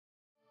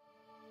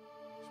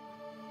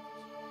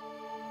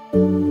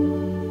When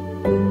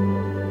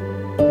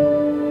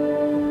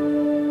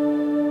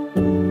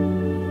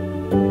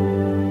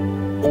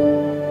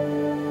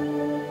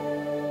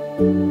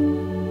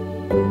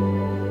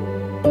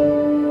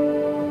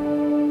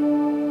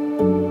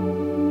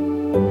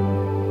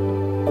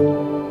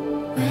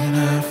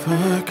I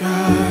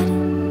forgot,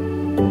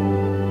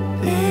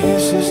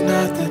 this is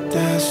not the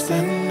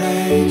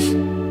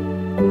destination.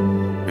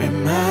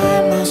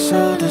 Remind my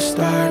soul to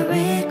start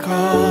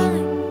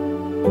recalling.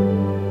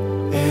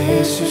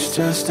 This is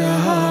just a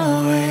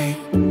hallway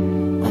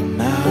on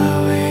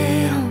my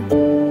way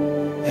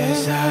home.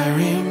 As I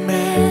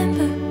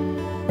remember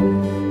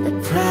the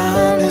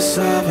promise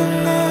of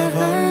a love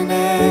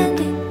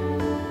unending.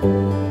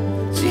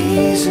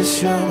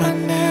 Jesus, you're my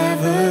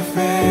never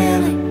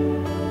failing.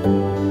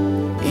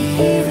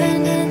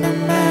 Even in the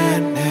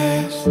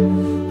madness,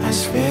 I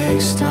was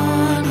fixed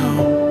on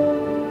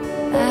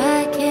home.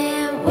 I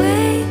can't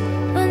wait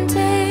one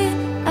day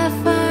I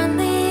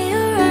finally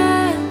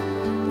arrive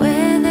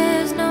where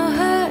there's no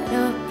hurt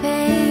or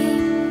pain.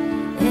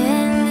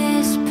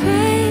 Endless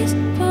praise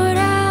poured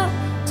out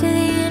to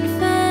the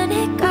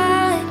infinite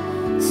God,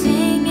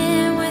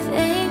 singing with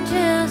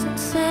angels and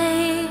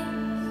saints.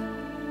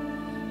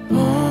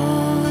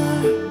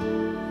 Holy,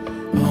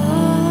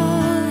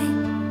 holy,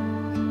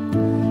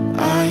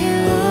 are you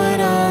Lord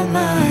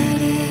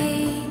Almighty?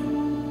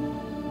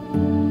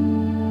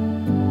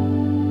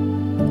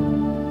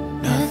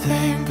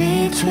 Nothing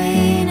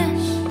between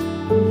us,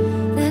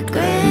 the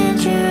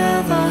grandeur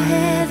of our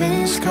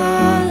heaven's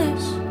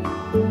colors,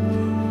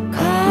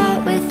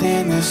 caught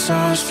within this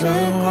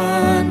awestruck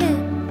wonder.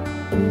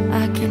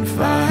 I can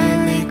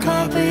finally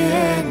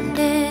comprehend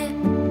it,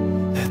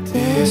 that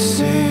this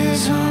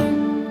is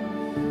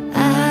home.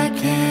 I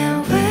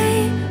can't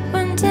wait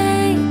one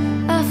day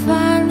I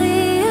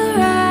finally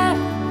arrive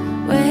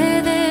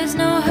where there's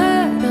no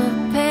hurt or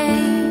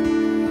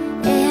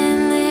pain.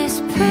 Endless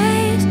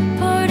praise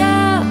poured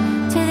out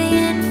to the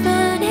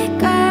infinite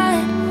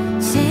God,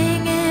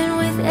 singing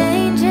with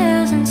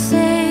angels and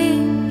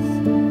saints.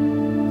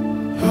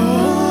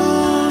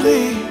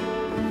 Holy,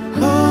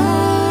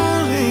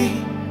 holy,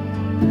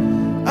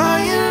 are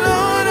you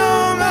Lord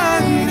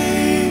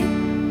Almighty?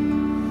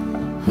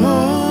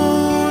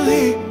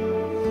 Holy,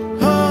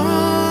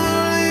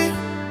 holy,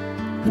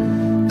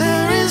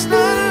 there is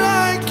none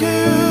like you.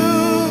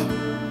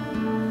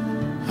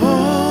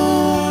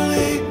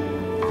 Holy,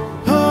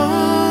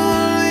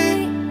 holy,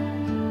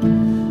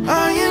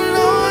 are you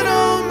Lord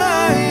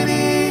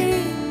Almighty?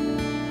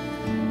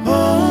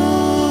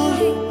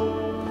 Holy,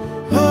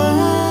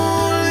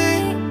 holy,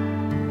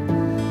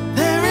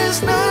 there is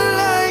none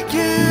like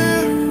you.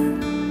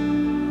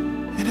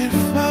 And it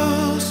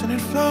flows,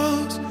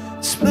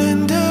 the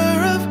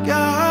splendor of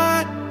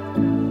God,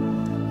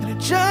 and it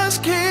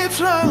just keeps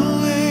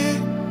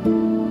flowing.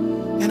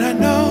 And I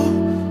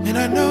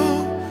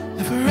know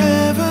that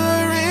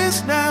forever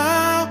is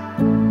now,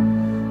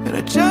 and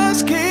it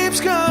just keeps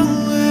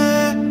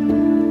going.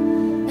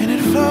 And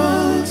it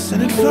flows,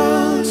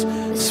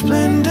 the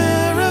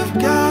splendor of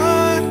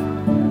God,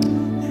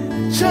 and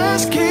it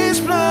just keeps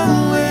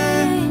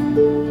flowing.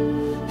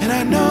 And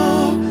I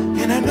know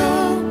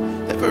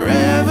that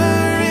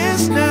forever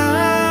is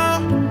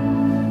now,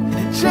 and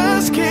it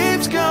just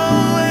keeps going.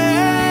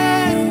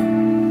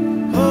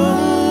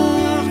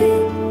 Holy,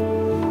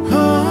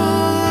 holy,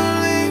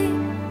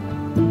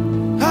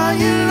 are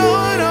you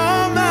Lord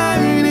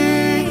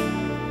Almighty?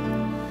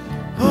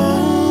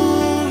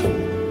 Holy,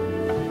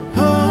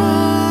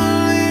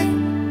 holy,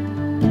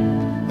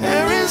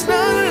 there is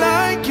none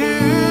like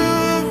you.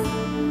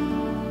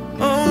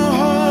 Oh,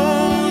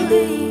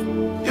 holy,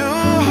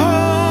 you're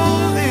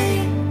holy,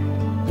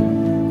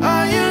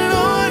 are you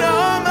Lord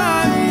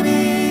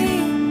Almighty?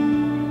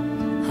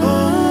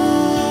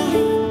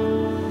 Holy,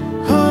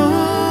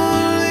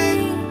 holy,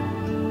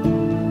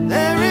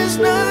 there is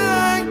none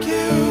like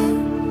you.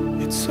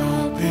 It's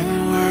all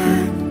been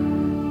worth.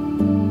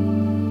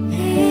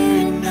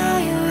 Here and now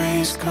your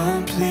race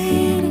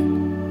completed.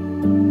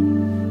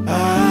 I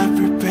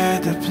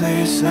prepared the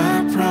place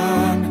I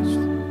promised.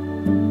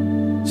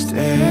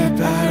 Step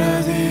out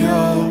of the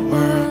old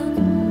world,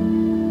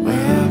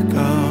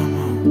 welcome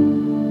home.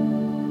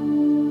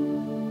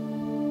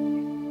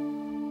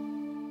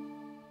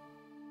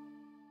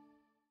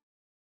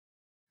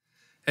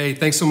 Hey,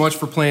 thanks so much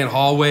for playing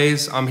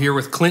Hallways. I'm here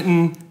with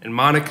Clinton and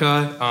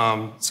Monica,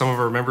 some of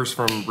our members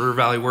from River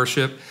Valley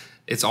Worship.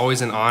 It's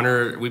always an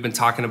honor. We've been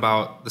talking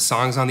about the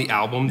songs on the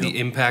album, the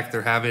impact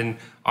they're having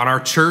on our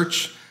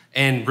church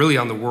and really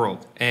on the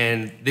world.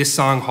 And this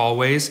song,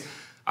 Hallways,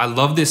 I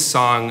love this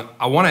song.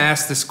 I want to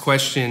ask this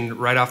question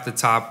right off the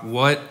top.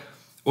 What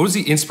was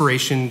the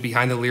inspiration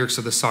behind the lyrics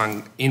of the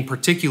song? In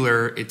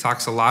particular, it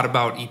talks a lot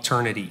about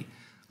eternity.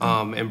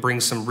 And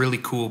brings some really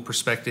cool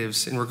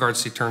perspectives in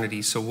regards to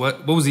eternity. So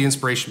what was the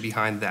inspiration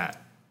behind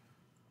that?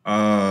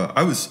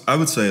 I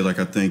would say, like,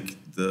 I think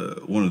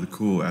one of the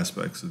cool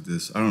aspects of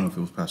this, I don't know if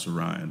it was Pastor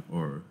Ryan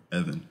or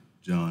Evan,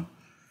 John,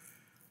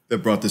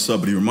 that brought this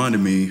up, but he reminded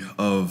me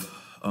of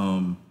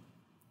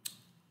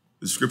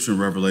the scripture in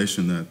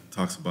Revelation that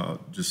talks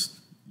about just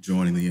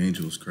joining the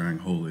angels crying,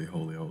 holy,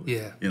 holy, holy.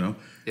 Yeah. You know?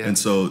 Yeah. And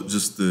so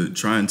just the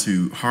trying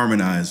to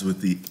harmonize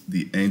with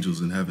the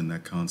angels in heaven,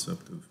 that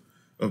concept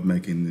of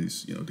making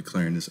these,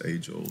 declaring this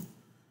age-old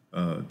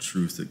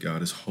truth that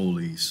God is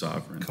holy,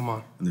 sovereign. Come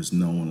on. And there's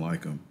no one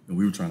like him. And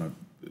we were trying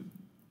to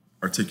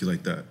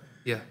articulate that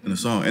Yeah. in the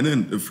song. And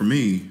then for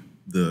me,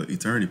 the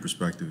eternity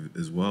perspective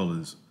as well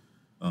is,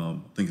 I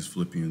think it's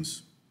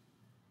Philippians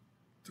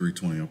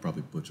 3:20. I'll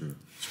probably butcher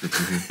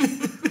scripture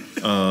here.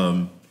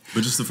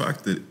 But just the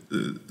fact that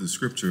the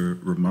scripture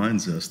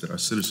reminds us that our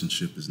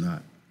citizenship is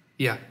not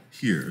Yeah.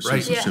 here. Our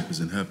Right. citizenship is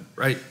in heaven.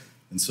 Right.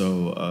 And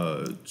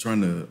so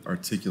trying to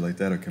articulate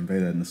that or convey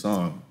that in the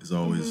song is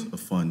always a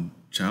fun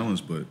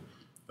challenge. But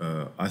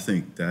I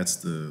think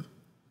that's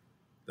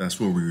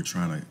where we were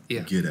trying to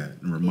Yeah. get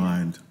at and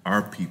remind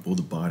our people,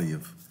 the body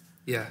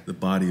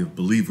of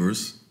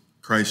believers,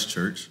 Christ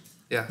Church,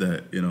 Yeah.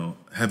 that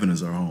heaven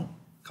is our home.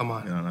 Come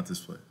on. Not this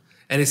place.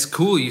 And it's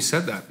cool you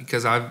said that,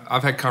 because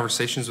I've had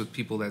conversations with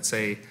people that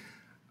say,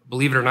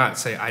 believe it or not,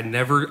 say I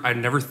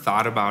never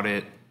thought about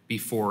it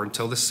before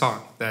until this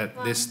song,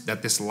 that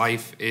this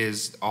life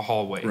is a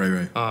hallway,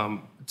 Right.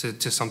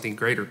 to something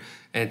greater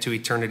and to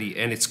eternity.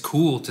 And it's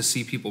cool to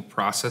see people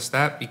process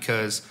that,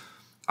 because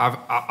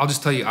I'll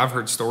just tell you, I've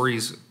heard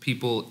stories,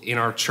 people in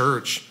our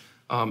church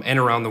and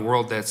around the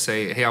world that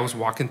say, hey, I was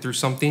walking through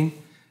something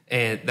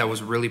and that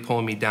was really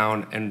pulling me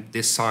down, and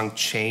this song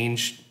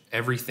changed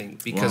everything,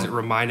 because Wow. it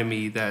reminded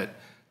me that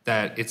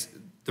it's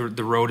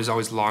the road is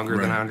always longer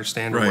than Right. I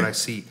understand or Right. what I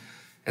see.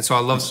 And so I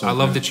love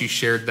good. that you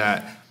shared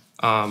that.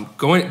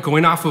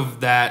 Going off of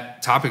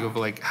that topic of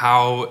like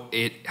how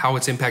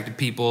it's impacted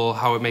people,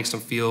 how it makes them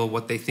feel,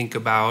 what they think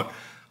about.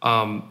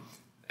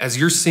 As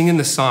you're singing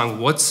the song,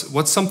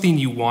 what's something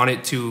you want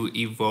it to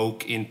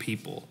evoke in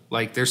people?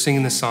 Like they're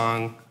singing the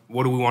song,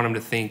 what do we want them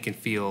to think and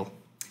feel?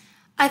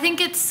 I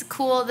think it's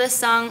cool, this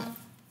song,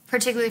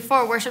 particularly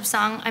for a worship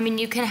song. I mean,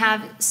 you can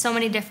have so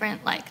many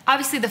different,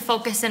 obviously the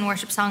focus in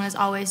worship song is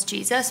always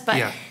Jesus, but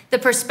Yeah. the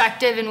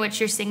perspective in which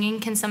you're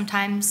singing can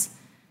sometimes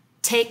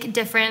take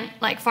different,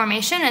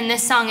 formation. And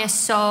this song is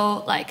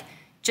so,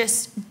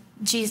 just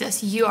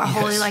Jesus, you are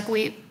holy,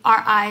 Yes.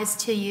 our eyes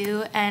to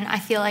you. And I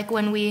feel like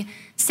when we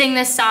sing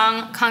this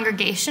song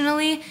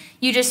congregationally,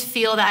 you just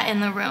feel that in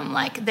the room.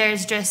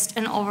 There's just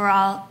an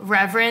overall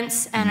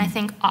reverence and I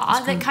think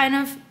awe that kind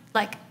of,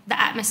 the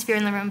atmosphere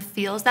in the room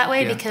feels that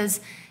way, Yeah. because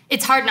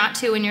it's hard not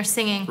to when you're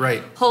singing,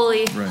 Right.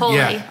 holy, holy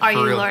Yeah, are for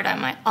you, real. Lord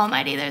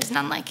Almighty, there's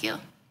none like you.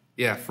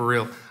 Yeah, for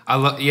real. I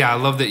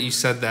love that you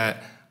said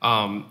that,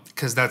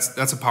 because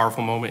that's a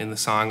powerful moment in the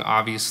song,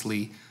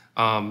 obviously.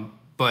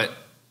 But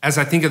as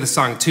I think of the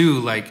song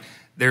too,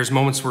 there's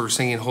moments where we're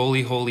singing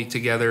holy, holy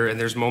together, and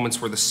there's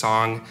moments where the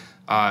song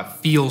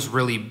feels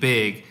really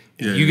big.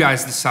 And you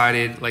guys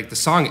decided, the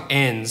song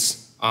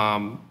ends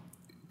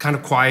kind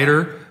of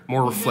quieter,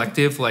 more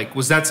reflective.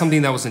 Was that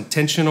something that was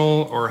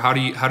intentional, or how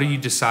do you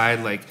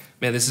decide,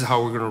 man, this is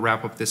how we're going to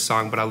wrap up this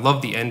song? But I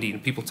love the ending.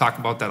 People talk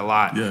about that a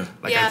lot. Yeah.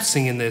 Yeah. I'm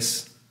singing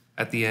this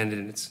at the end,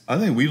 and it's I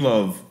think we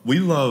love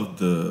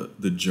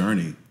the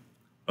journey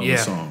of Yeah.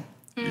 the song,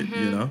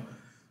 you know.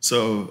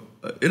 So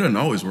it doesn't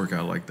always work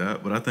out like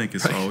that, but I think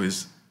it's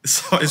always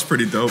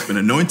pretty dope and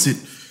anointed.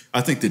 I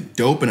think that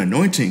dope and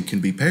anointing can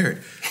be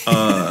paired.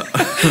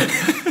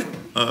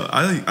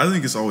 I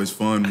think it's always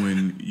fun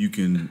when you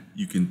can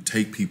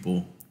take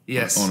people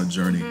Yes. on a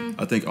journey.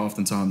 I think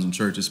oftentimes in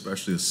church,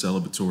 especially a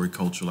celebratory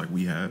culture like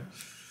we have,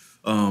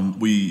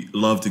 we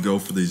love to go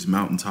for these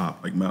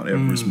mountaintop, Mount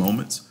Everest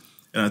moments.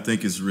 And I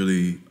think it's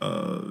really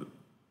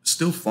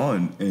still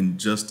fun and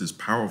just as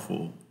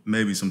powerful,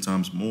 maybe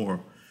sometimes more,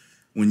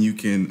 when you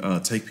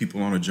can take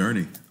people on a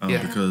journey,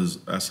 because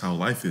that's how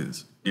life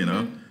is, you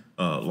know?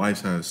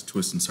 Life has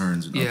twists and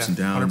turns and ups and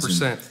downs.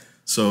 100%. And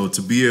so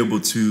to be able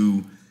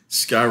to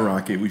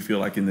skyrocket, we feel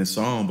like in this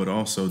song, but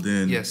also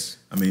then, Yes.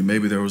 I mean,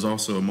 maybe there was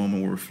also a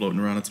moment where we're floating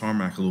around the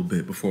tarmac a little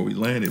bit before we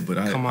landed, but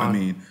I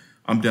mean,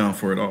 I'm down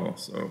for it all.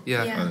 So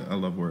Yeah. I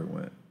love where it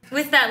went.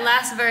 With that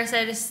last verse,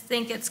 I just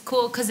think it's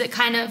cool because it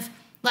kind of,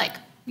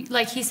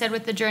 like he said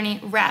with the journey,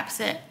 wraps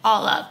it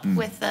all up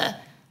with the,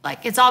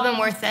 it's all been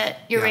worth it.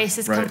 Your Yeah, race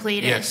is right.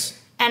 completed. Yes.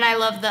 And I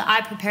love the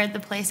I prepared the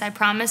place I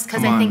promised,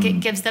 because Come I think on. it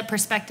gives the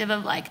perspective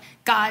of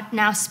God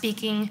now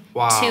speaking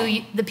Wow.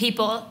 to the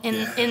people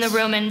in the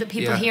room and the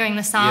people Yeah. hearing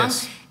the song.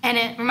 Yes. And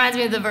it reminds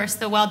me of the verse,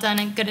 the well done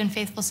and good and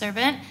faithful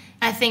servant.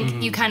 I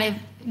think you kind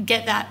of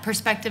get that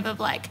perspective of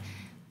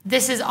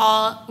this is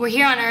all, we're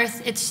here on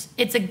earth.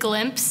 It's a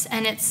glimpse,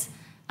 and it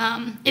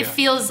Yeah.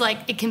 feels like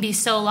it can be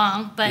so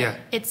long, but Yeah.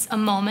 it's a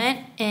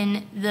moment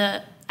in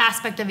the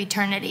aspect of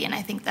eternity. And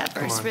I think that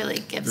verse on. really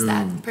gives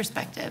that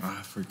perspective.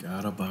 I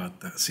forgot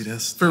about that. See,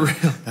 that's For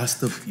real. That's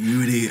the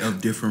beauty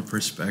of different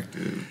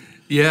perspective.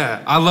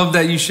 Yeah, I love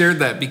that you shared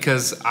that,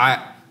 because I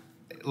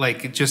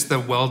just the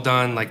well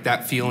done,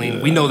 that feeling.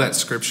 Yeah. We know that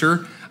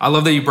scripture. I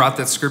love that you brought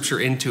that scripture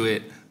into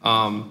it,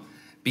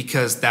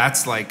 because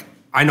that's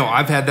I know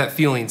I've had that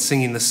feeling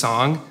singing the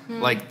song.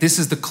 This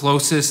is the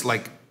closest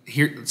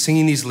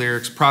singing these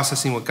lyrics,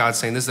 processing what God's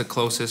saying. This is the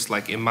closest,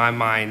 like in my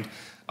mind,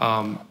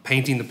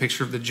 painting the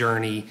picture of the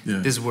journey. Yeah.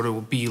 This is what it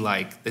will be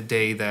like the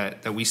day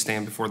that we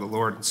stand before the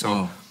Lord. And so,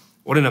 Oh.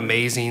 what an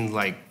amazing,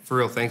 like, for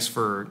real, thanks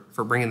for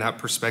bringing that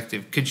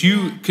perspective. Could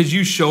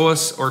you show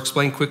us or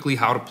explain quickly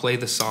how to play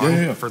the song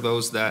Yeah. for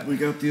those that We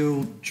got the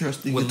old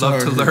trusty would guitar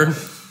love to here. learn?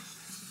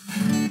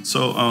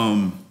 So,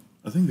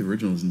 I think the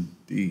original is in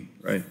D,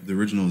 right? The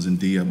original is in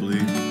D, I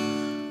believe.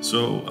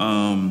 So,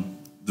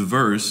 the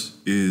verse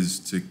is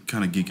to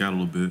kind of geek out a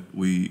little bit.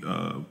 We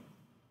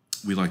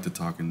like to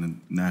talk in the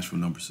Nashville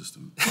number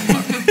system a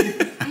lot.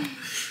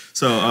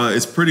 So,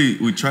 it's pretty.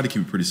 We try to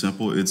keep it pretty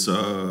simple. It's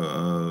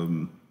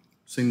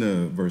sing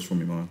the verse for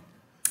me, Mom.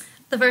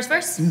 The first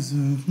verse?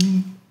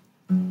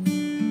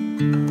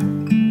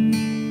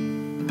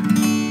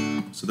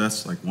 So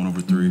that's like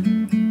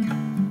 1/3,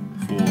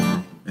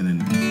 4, and then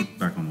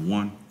back on the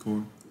 1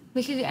 chord.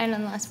 We could end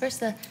on the last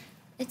verse.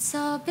 It's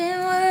all been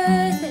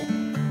worth it.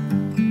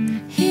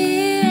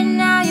 Here and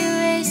now your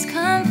race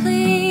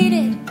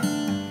completed.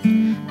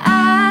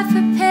 I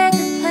prepared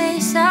the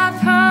place I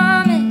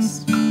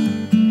promised.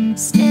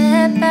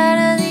 Step out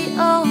of the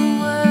old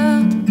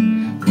world.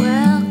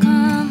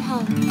 Welcome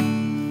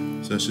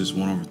home. So that's just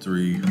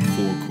 1/3,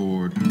 4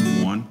 chord,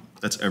 1.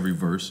 That's every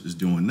verse is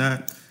doing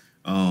that.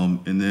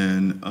 And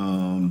then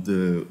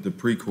the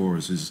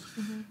pre-chorus is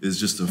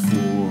just a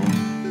 4,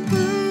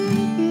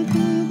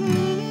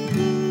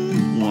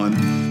 1,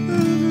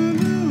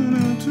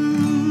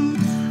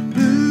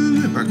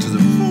 back to the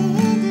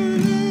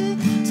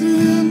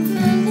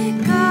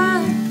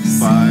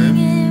 5,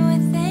 Singing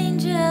with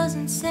angels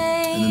and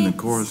saints. and then the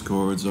chorus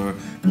chords are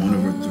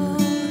 1/3, 4,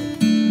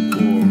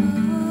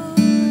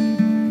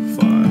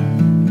 5,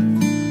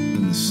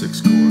 and the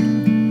 6th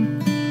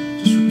chord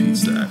just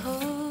repeats that.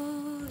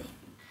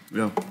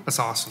 Yeah. That's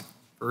awesome,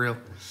 for real.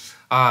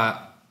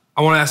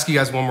 I want to ask you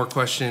guys one more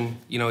question.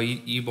 You know,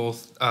 you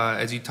both,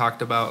 as you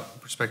talked about the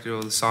perspective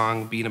of the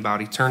song being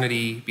about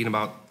eternity, being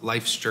about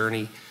life's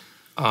journey,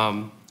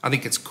 I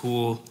think it's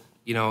cool,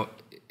 you know,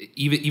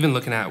 even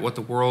looking at what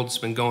the world's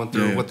been going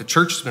through, what the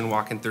church has been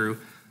walking through.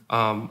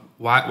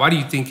 Why do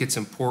you think it's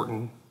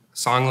important, a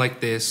song like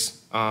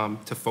this,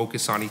 to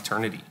focus on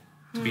eternity,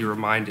 to be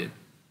reminded?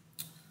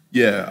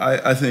 Yeah,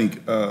 I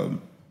think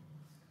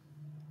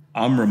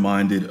I'm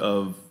reminded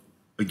of,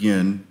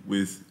 again,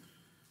 with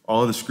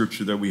all of the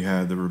scripture that we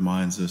have that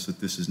reminds us that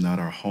this is not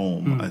our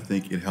home. I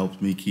think it helps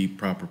me keep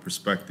proper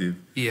perspective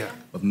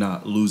of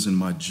not losing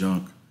my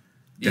junk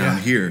down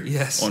here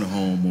on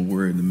home when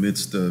we're in the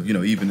midst of, you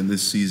know, even in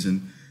this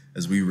season,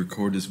 as we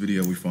record this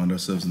video, we find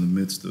ourselves in the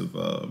midst of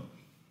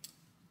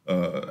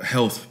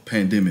health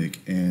pandemic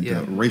and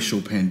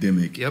racial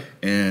pandemic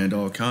and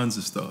all kinds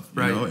of stuff,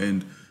 you know?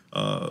 And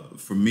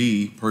for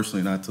me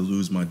personally, not to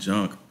lose my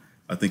junk,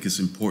 I think it's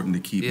important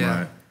to keep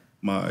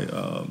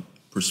my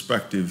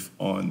perspective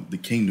on the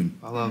kingdom.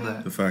 I love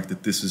that. The fact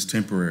that this is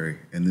temporary,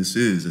 and this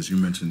is, as you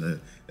mentioned, that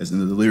as the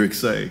lyrics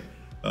say,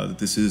 that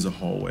this is a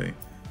hallway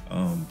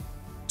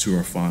to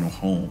our final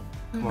home.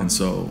 And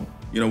so,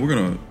 you know,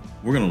 we're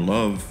gonna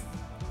love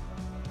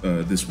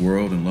this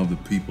world and love the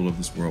people of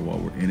this world while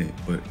we're in it.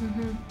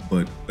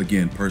 But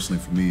again, personally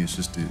for me, it's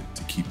just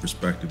to keep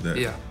perspective that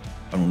I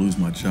don't lose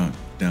my junk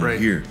down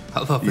here.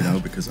 I love you that. know,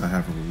 because I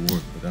have a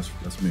reward. But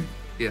that's me.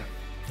 Yeah.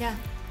 Yeah.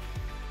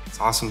 It's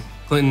awesome.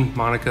 Clinton,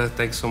 Monica,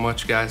 thanks so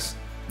much, guys.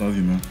 Love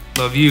you, man.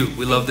 Love you.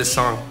 We love this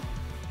song.